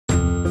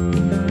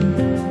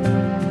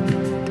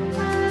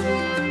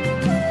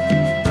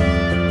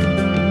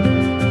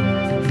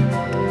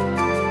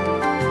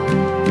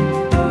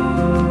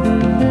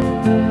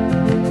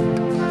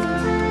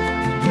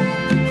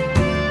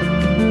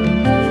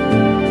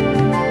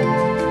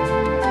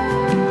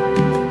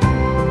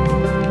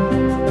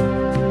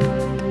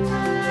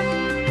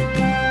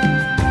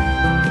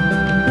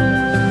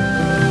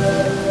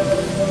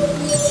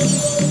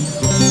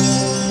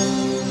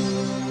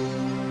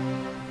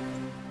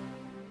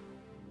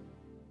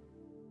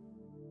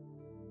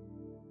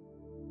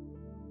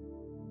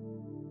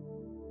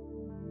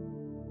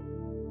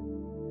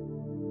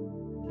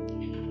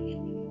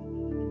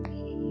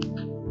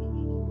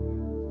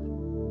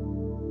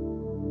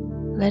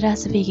Let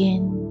us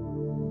begin.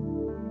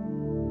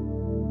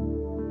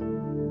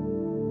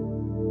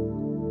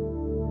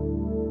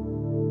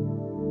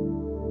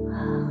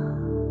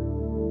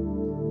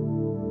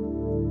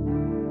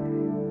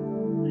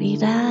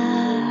 Relax.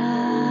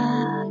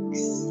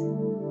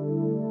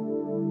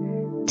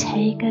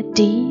 Take a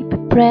deep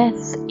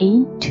breath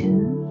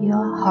into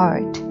your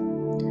heart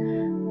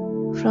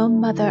from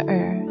Mother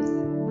Earth.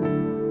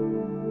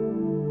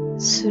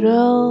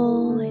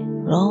 Slow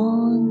and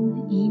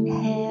long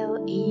inhale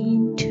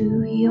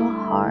into your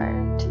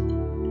heart.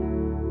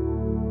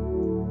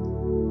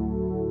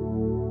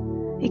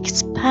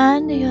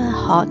 Expand your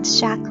heart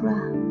chakra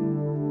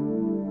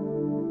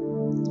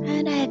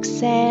and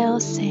exhale,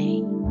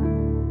 saying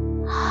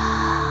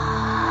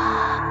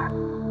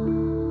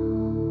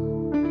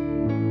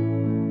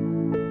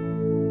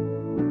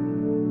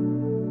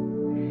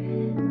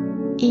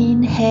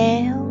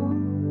inhale,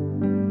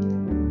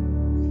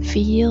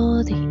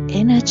 feel the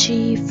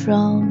energy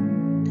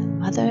from the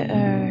Mother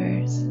Earth.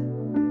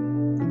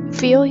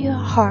 Fill your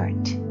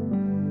heart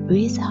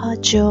with her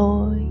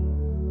joy.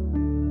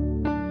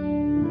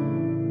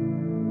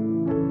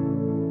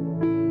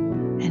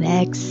 And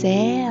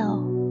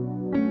exhale.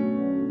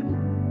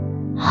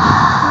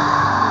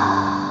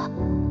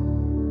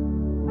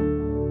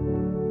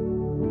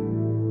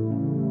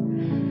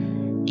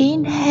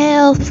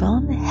 Inhale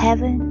from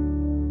heaven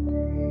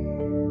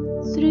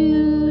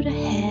through the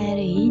head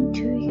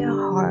into your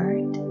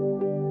heart.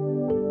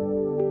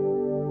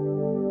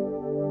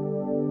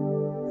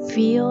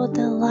 Feel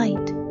the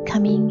light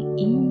coming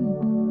in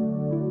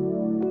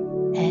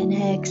and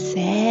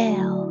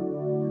exhale.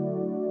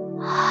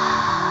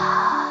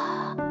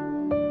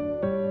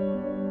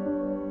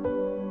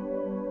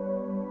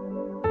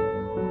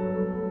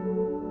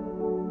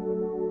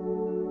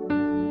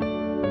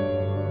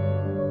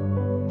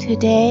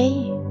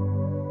 Today,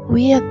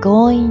 we are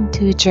going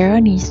to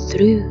journey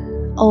through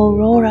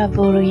Aurora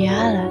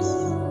Borealis,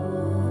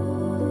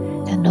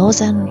 the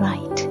northern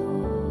light.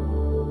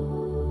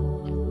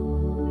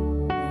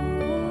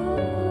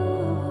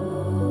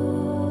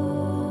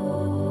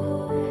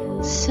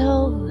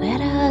 So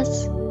let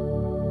us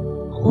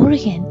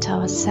orient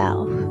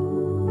ourselves.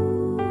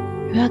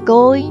 We are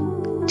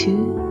going to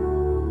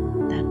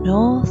the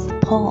North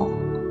Pole.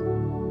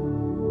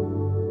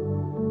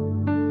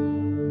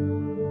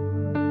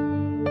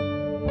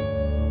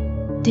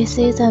 This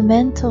is a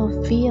mental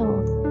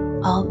field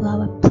of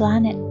our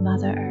planet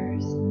Mother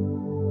Earth.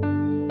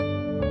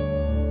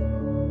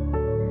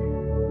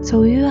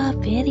 So you are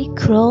very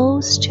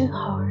close to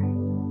her.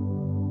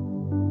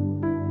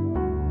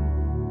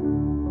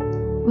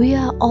 We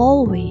are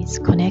always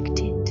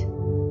connected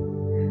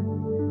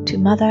to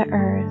Mother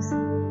Earth,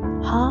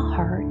 her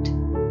heart,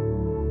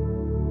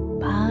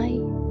 by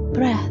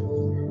breath.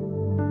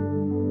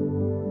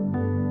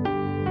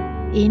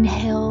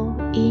 Inhale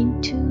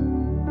into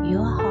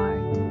your heart.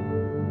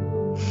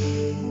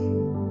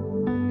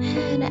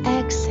 And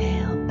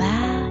exhale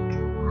back.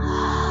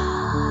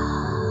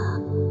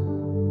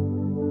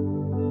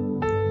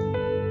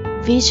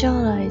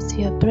 Visualize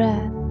your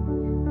breath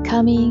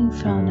coming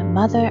from the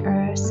Mother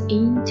Earth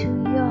into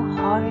your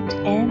heart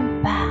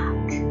and back.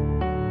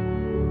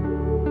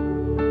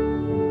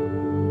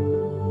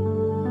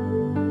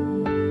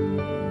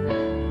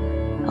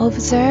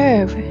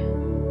 Observe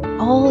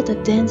all the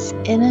dense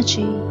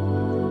energy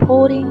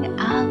pouring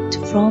out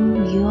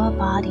from your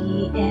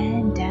body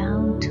and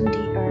down to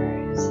the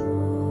earth.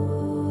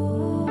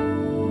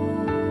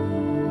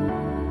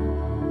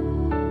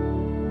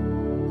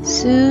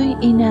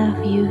 Soon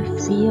enough you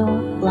feel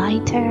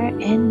lighter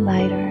and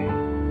lighter.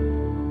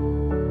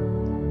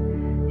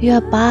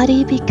 Your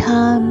body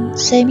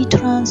becomes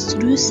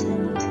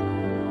semi-translucent.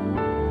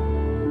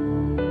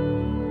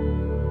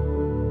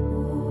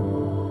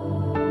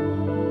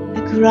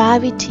 The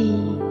gravity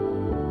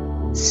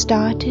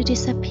starts to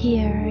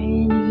disappear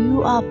and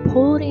you are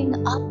pulling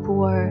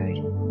upward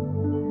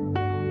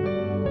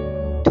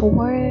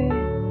toward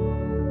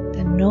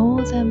the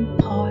northern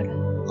part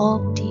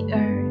of the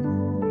earth.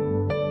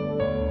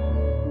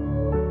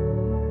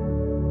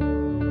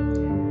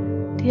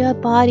 Your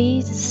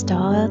bodies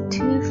start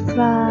to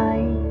fly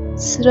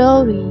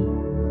slowly.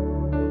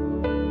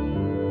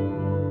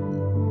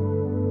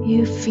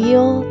 You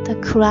feel the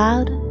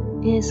cloud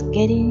is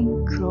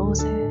getting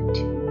closer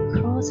to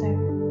closer.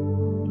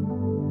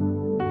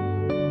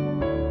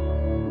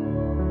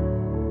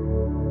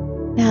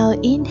 Now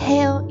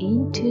inhale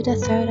into the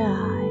third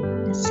eye,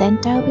 the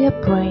center of your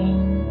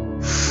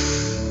brain.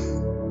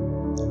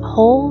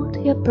 Hold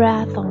your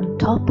breath on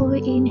top of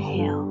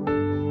inhale,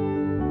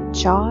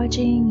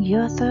 charging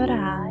your third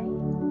eye,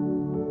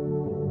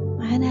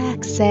 and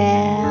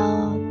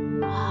exhale.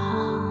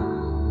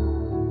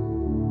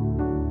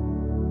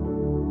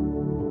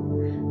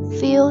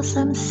 Feel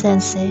some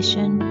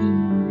sensation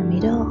in the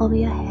middle of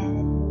your head.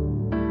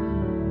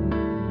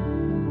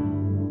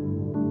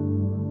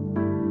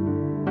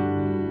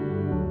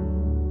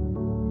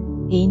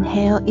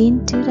 Inhale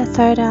into the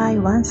third eye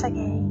once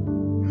again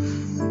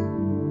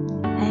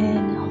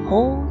and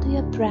hold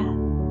your breath.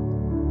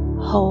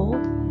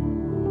 Hold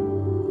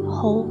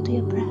hold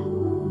your breath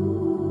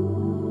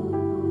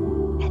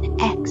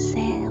and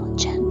exhale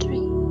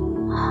gently.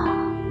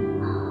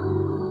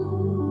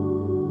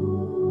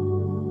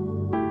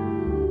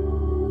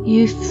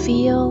 You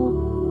feel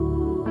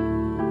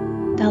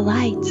the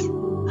lights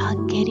are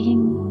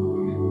getting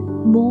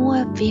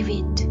more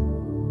vivid,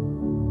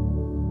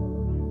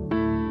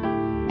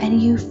 and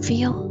you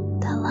feel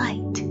the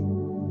light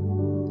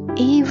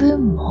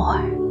even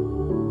more.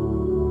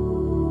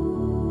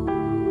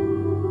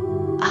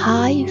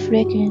 High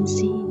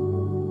frequency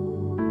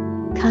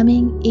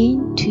coming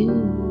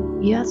into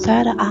your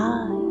third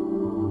eye,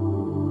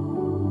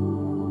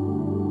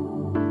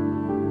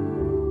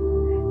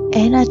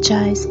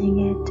 energizing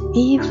it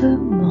even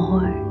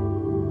more.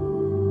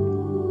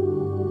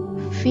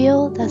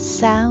 Feel the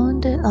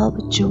sound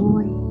of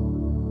joy,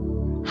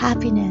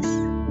 happiness,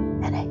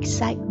 and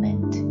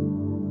excitement.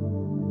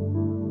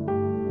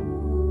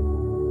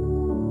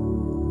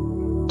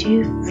 Do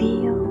you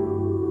feel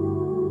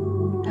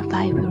the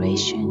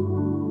vibration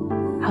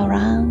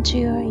around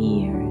your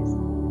ears?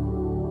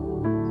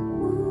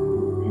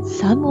 And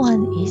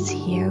someone is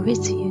here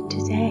with you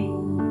today.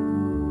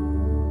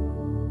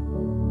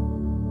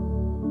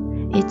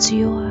 It's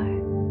your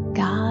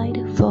guide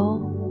for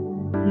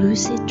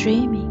lucid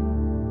dreaming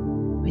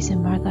with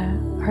Mother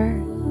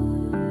Earth.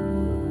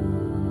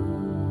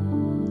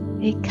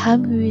 It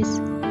comes with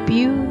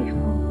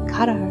beautiful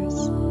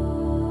colors,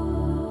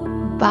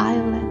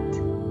 violet,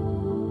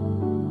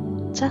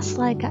 just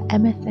like an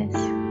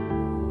amethyst,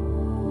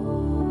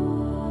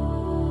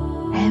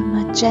 and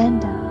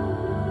magenta,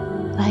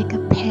 like a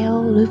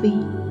pale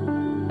ruby,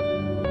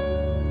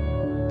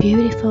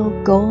 beautiful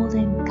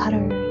golden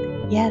colored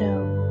yellow,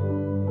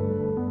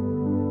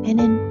 and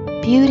then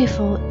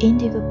beautiful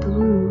indigo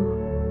blue,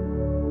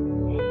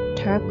 and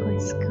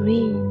turquoise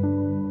green,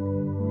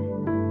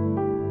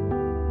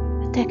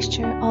 a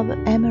texture of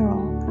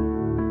emerald.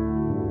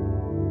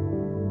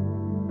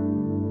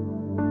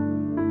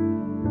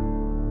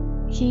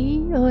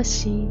 He or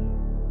she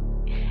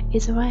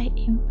is right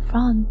in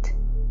front,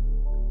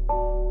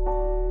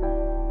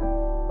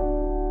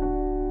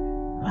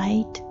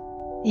 right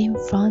in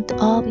front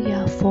of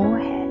your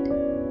forehead.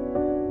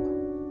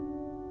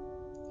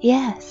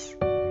 Yes,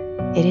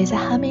 it is a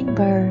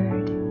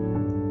hummingbird,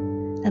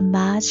 a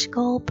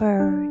magical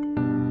bird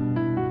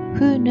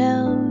who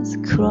knows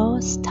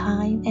cross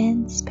time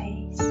and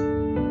space.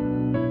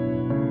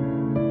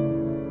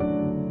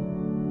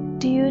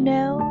 Do you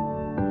know?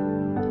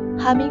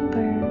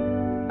 Hummingbird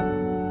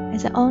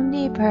is the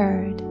only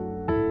bird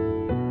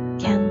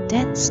can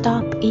dead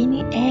stop in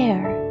the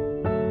air,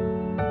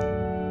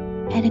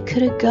 and it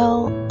could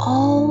go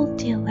all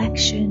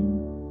direction,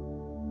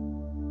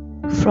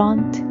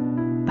 front,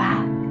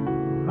 back,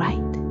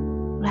 right,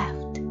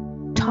 left,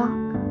 top,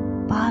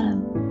 bottom.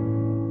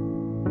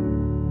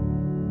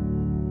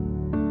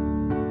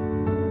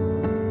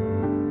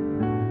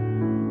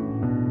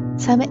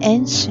 Some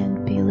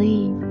ancient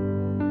belief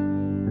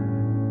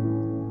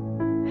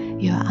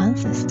your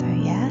ancestor,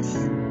 yes?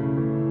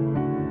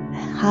 A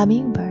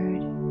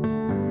hummingbird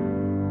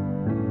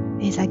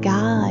is a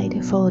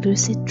guide for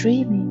lucid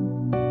dreaming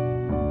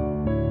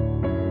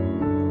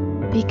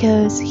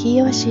because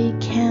he or she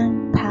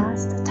can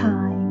pass the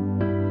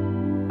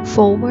time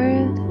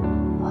forward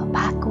or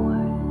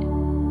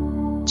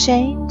backward,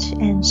 change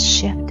and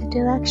shift the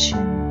direction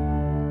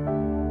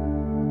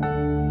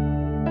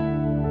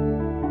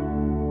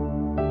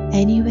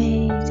any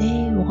way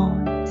they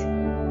want.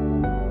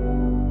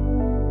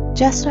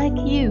 Just like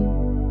you,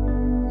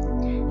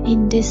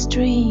 in this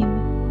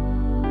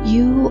dream,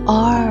 you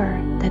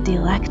are the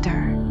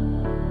director,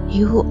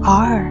 you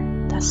are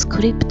the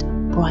script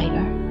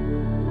writer,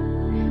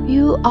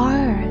 you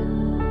are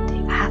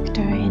the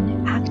actor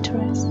and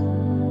actress,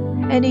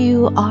 and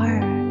you are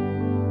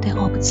the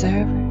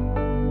observer.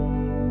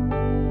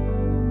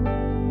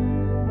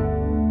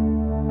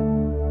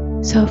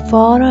 So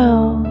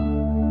follow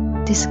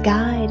this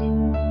guide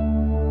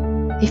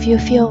if you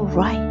feel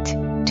right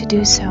to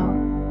do so.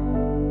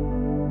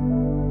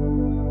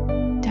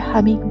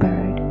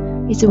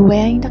 Hummingbird is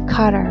wearing the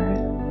color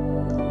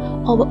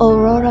of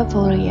Aurora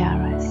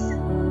Borealis.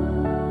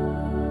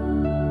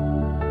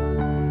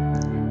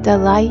 The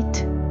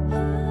light,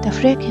 the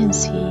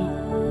frequency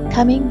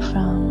coming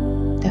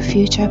from the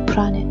future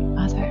planet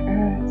Mother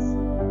Earth.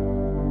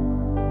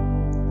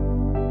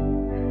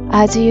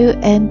 As you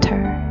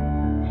enter,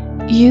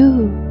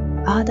 you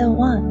are the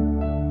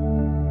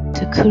one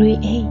to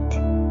create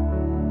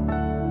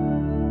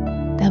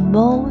the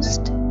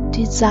most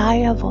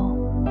desirable,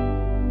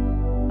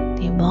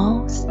 the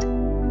most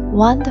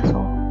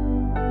wonderful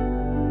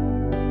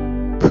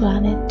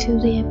planet to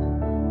live.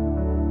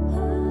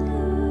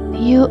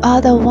 You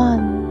are the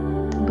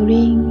one to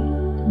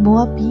bring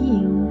more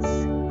beings,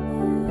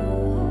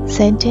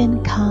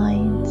 sentient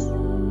kinds,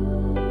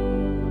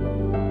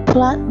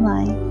 plant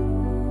life,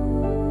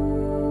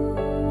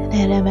 and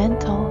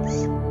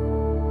elementals.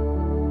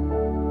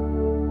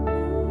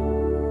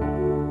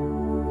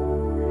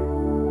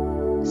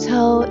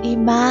 So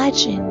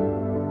imagine,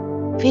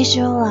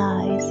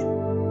 visualize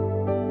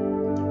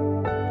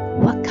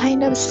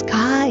kind of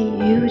sky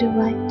you would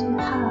like to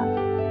have?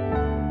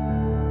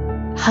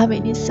 How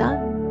many sun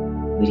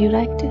would you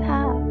like to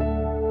have?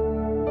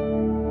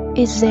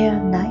 Is there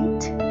a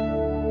night?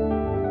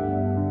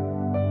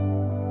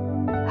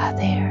 Are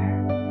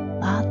there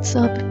lots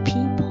of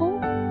people?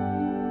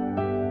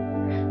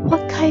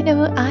 What kind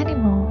of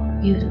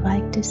animal you'd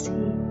like to see?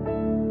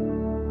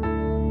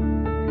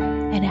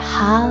 And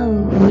how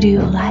would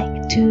you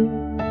like to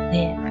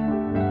live?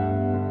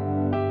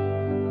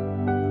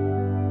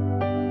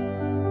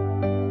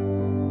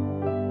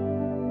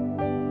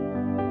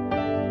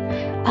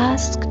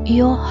 Ask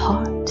your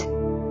heart,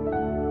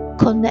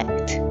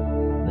 connect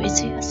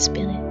with your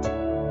spirit.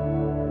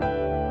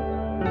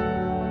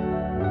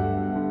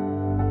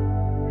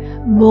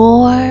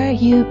 More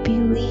you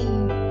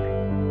believe,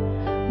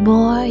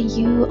 more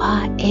you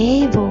are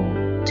able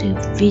to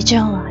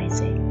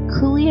visualize it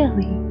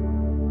clearly,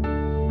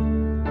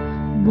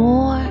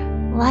 more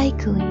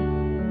likely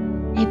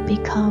it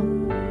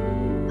becomes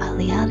a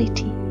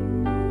reality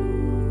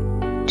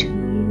to you.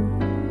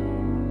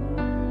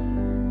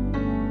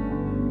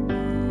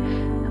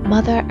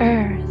 Mother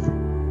Earth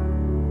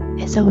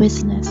is a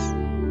witness,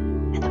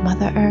 and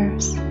Mother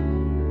Earth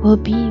will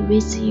be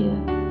with you.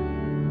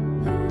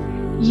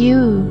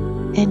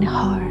 You and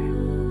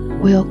her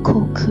will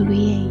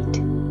co-create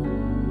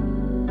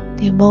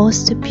the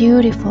most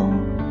beautiful,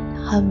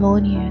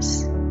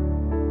 harmonious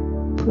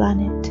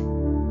planet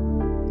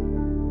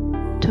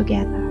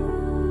together.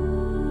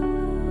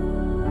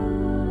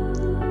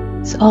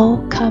 It's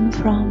all come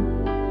from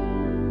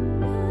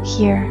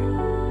here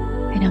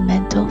in a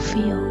mental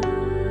field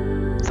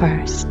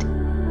first.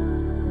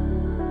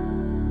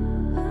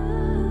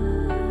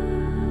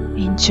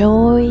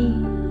 Enjoy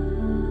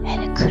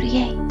and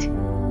create.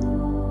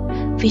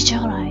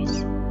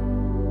 Visualize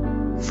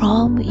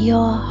from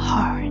your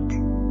heart.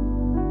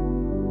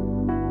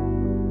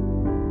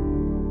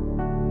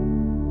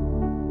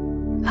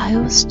 I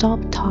will stop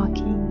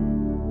talking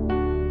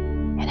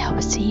and I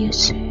will see you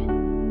soon.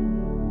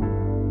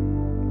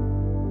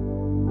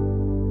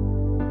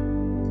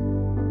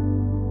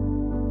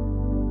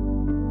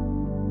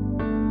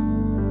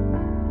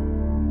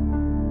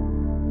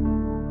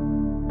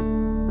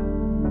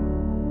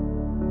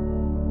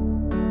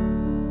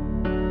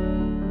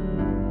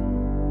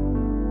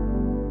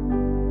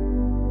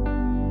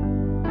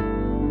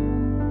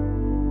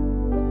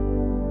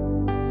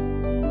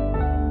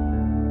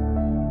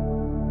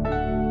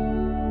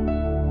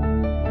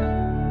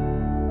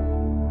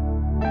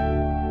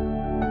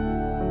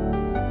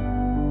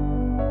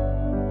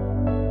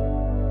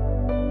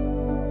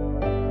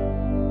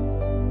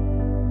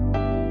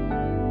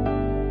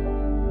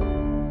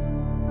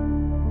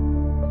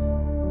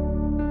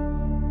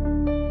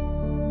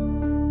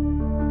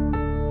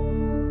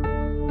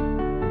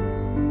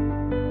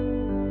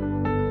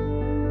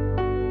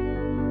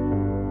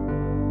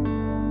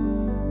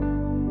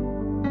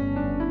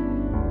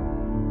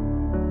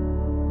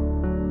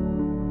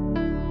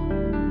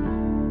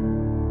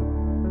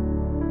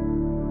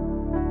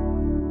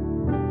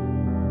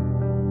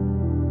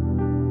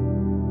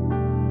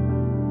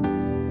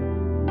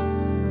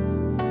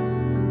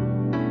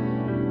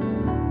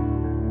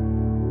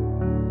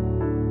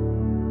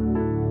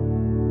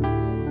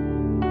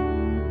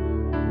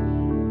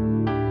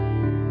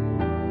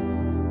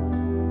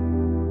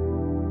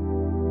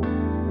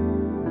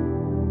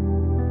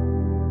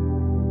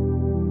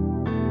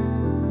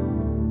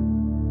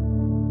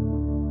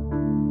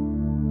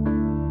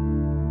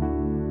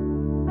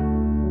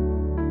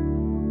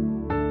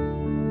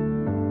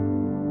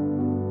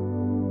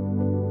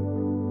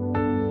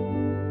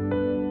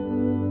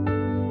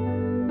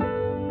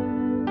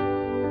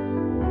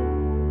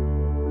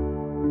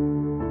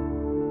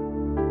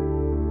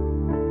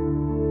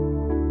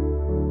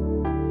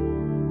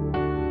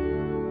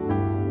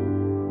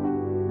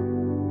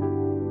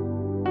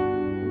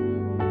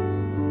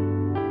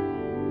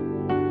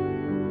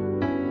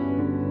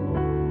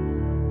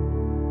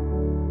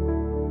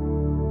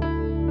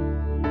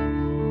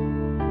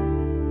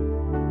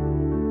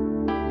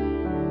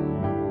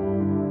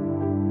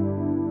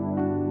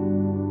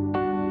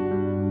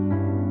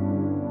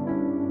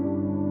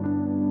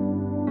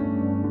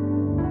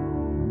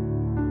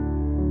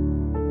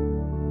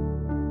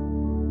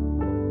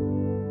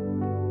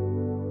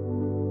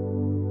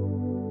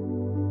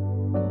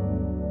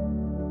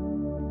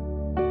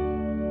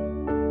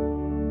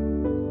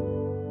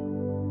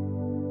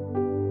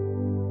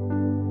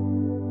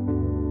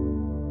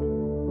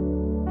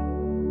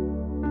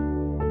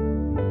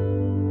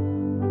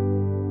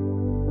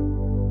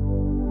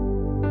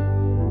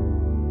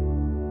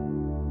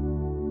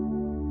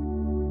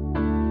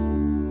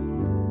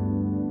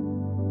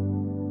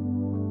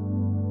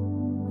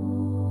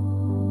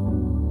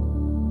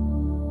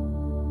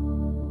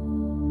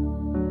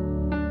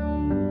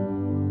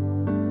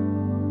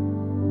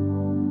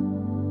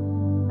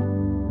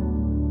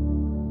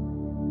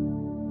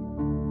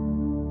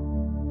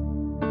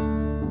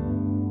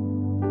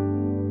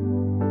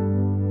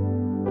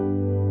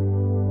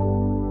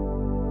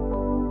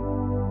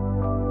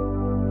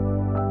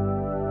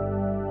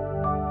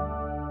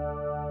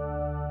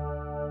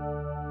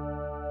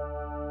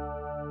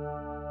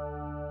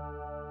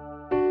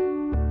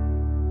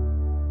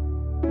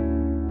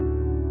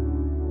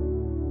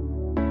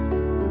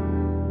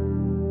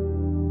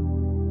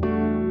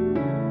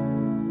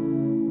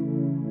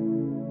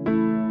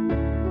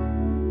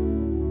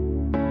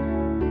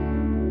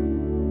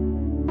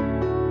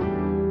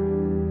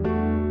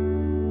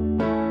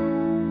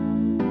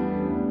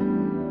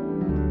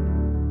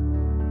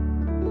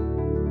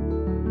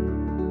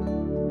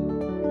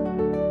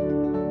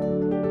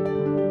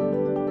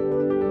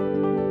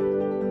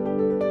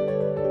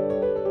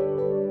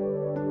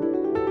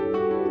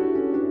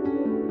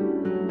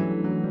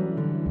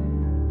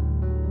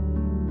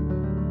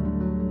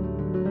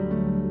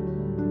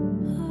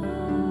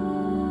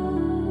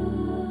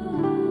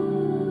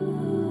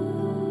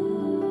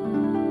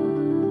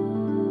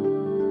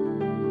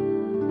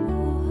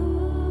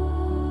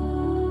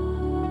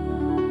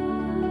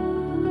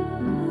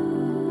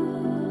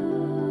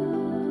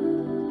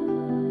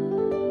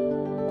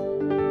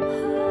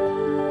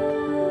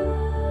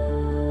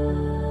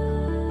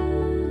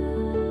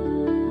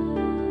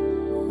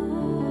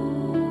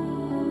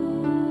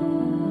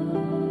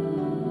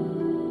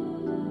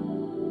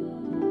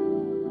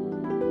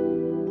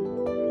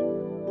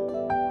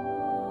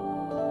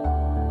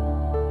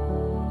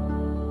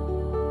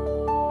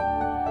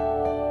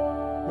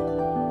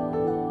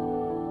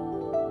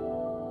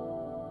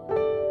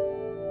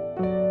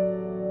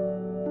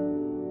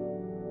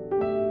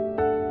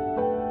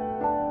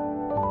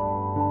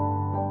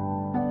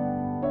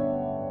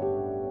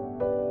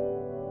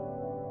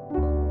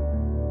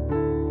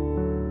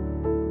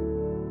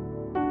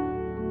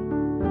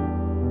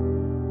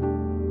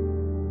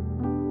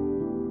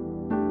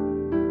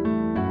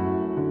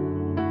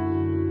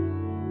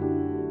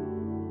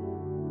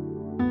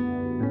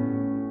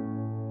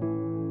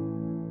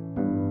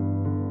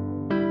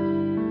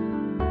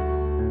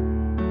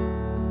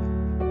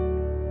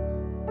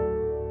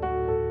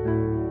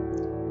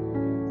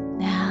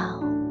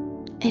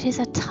 It is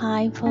a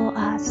time for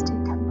us to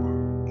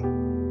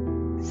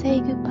come back.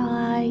 Say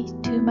goodbye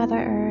to Mother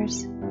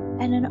Earth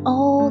and in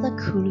all the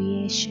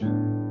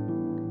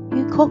creation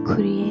you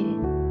co-created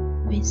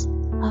with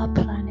our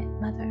planet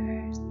Mother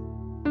Earth.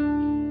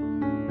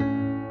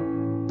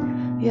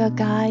 Your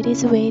guide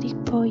is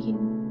waiting for you,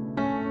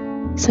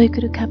 so you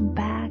could come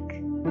back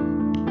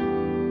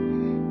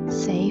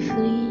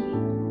safely.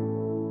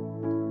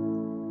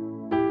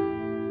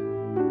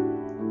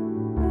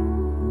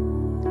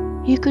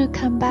 You could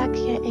come back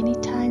here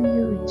anytime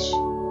you wish.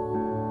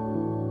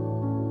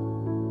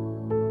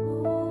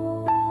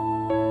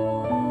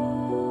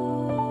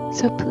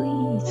 So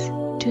please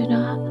do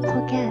not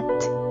forget.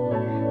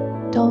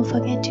 Don't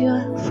forget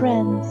your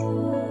friends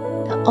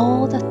and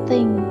all the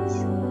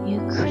things you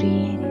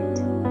created.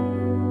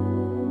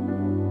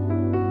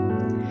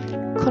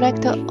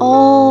 Collect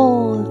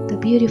all the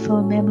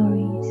beautiful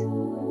memories,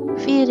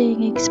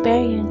 feeling,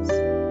 experience,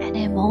 and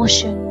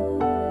emotion.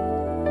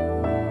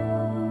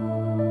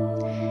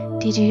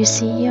 Did you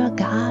see your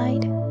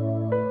guide?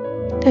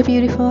 The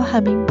beautiful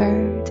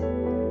hummingbird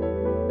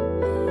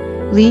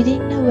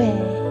leading the way.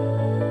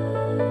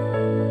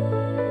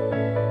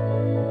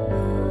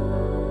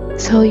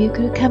 So you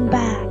could come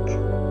back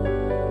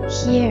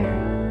here,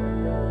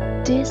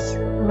 this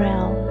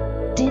realm,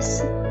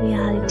 this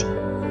reality,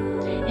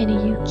 and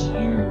you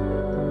can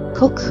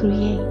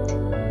co-create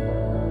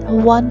a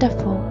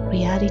wonderful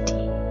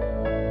reality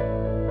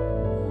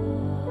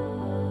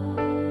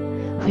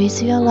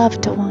with your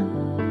loved one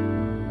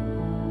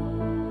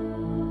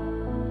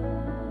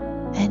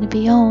and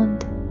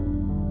beyond.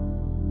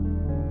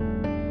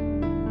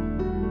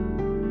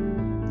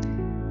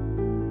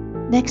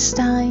 Next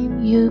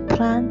time you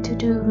plan to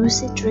do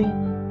lucid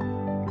dreaming,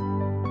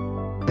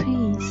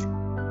 please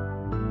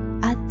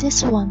add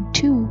this one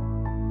too.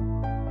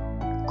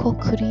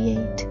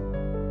 Co-create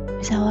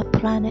with our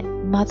planet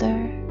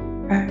Mother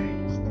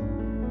Earth.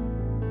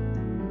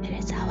 It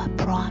is our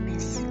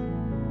promise.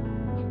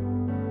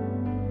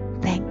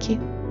 Thank you.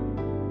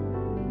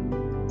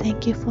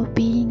 Thank you for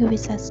being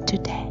with us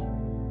today.